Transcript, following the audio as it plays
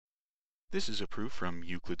This is a proof from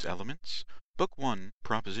Euclid's Elements, Book 1,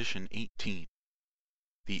 Proposition 18.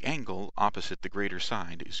 The angle opposite the greater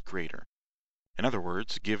side is greater. In other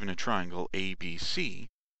words, given a triangle ABC,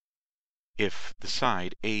 if the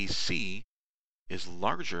side AC is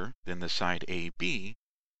larger than the side AB,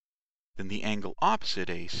 then the angle opposite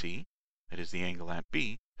AC, that is the angle at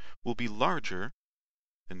B, will be larger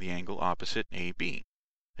than the angle opposite AB,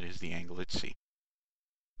 that is the angle at C.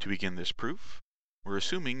 To begin this proof, we're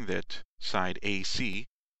assuming that side AC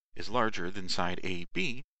is larger than side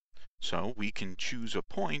AB, so we can choose a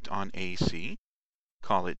point on AC,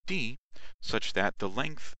 call it D, such that the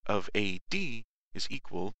length of AD is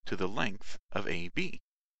equal to the length of AB.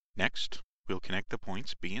 Next, we'll connect the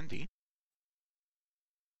points B and D.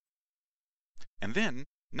 And then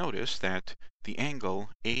notice that the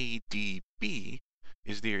angle ADB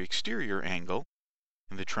is the exterior angle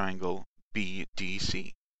in the triangle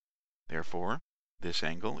BDC. Therefore, this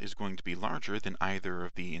angle is going to be larger than either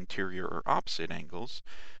of the interior or opposite angles,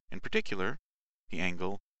 in particular, the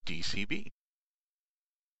angle DCB.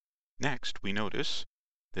 Next, we notice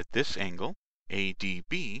that this angle,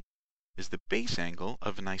 ADB, is the base angle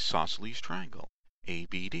of an isosceles triangle,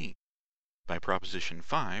 ABD. By proposition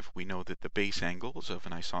 5, we know that the base angles of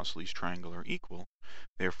an isosceles triangle are equal,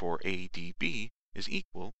 therefore ADB is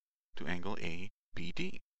equal to angle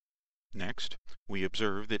ABD. Next, we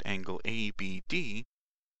observe that angle ABD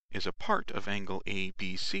is a part of angle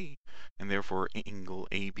ABC, and therefore angle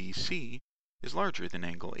ABC is larger than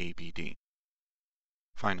angle ABD.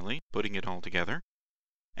 Finally, putting it all together,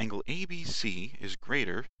 angle ABC is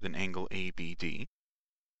greater than angle ABD,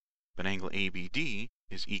 but angle ABD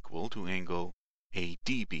is equal to angle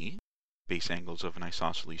ADB, base angles of an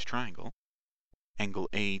isosceles triangle. Angle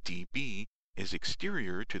ADB is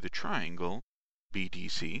exterior to the triangle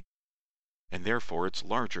BDC, and therefore it's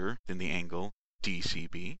larger than the angle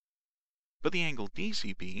DCB, but the angle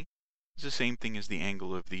DCB is the same thing as the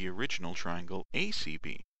angle of the original triangle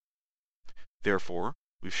ACB. Therefore,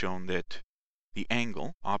 we've shown that the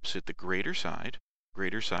angle opposite the greater side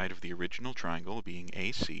of the original triangle being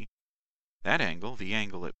AC, that angle, the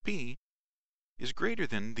angle at B, is greater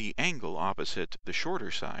than the angle opposite the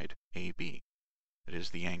shorter side, AB, that is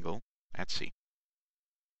the angle at C.